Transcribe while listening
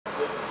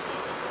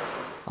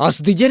As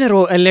the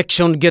general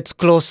election gets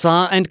closer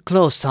and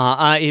closer,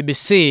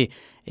 IEBC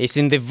is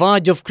in the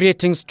verge of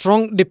creating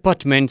strong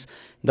departments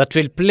that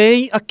will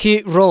play a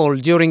key role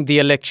during the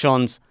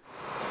elections.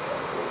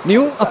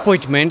 New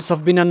appointments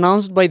have been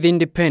announced by the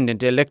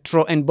Independent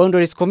Electoral and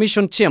Boundaries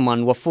Commission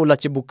Chairman Wafula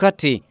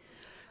Chebukati.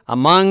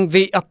 Among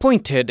the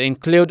appointed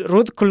include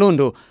Ruth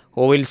Kalundu,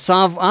 who will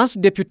serve as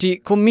Deputy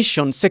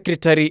Commission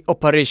Secretary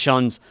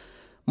Operations.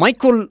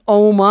 Michael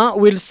Ouma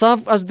will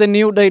serve as the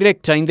new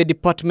director in the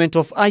Department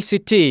of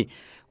ICT,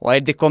 while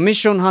the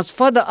Commission has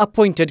further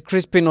appointed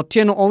Crispin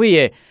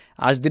Otieno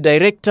as the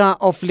Director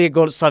of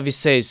Legal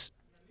Services.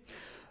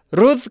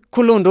 Ruth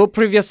Kalundu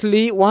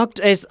previously worked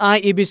as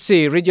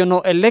IEBC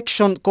Regional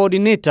Election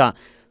Coordinator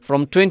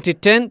from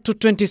 2010 to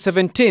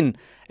 2017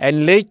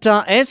 and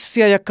later as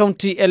Siaya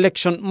County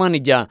Election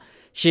Manager.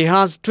 She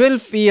has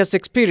 12 years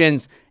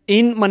experience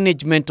in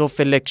management of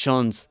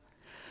elections.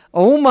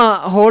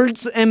 Ouma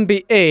holds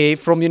MBA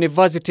from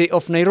University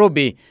of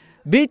Nairobi,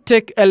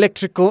 BTech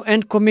Electrical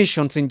and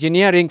Commissions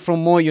Engineering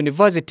from Moi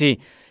University,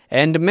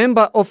 and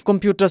member of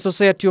Computer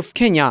Society of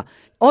Kenya,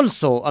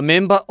 also a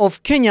member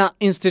of Kenya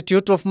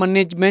Institute of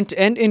Management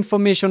and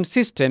Information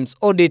Systems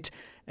Audit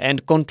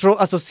and Control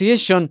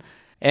Association,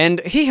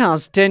 and he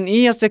has 10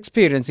 years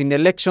experience in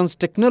elections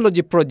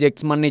technology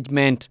projects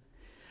management.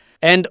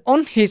 And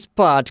on his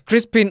part,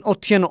 Crispin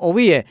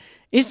Otieno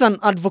is an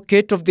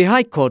advocate of the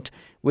High Court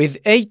with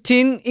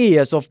 18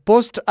 years of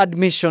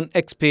post-admission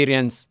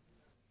experience.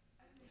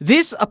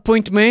 This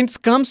appointment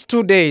comes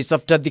 2 days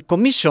after the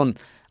Commission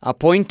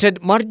appointed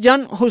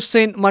Marjan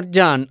Hussein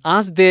Marjan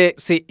as the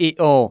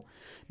CEO.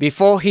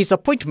 Before his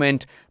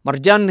appointment,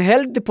 Marjan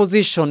held the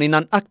position in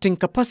an acting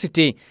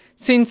capacity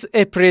since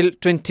April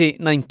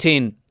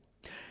 2019.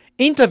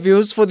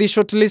 Interviews for the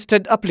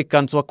shortlisted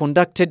applicants were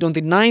conducted on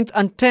the 9th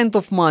and 10th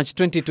of March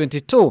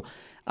 2022,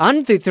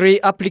 and the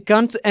 3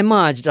 applicants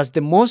emerged as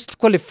the most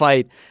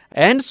qualified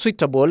and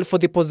suitable for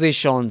the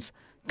positions.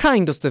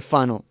 Kind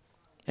Stefano,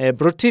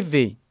 Ebru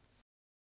TV.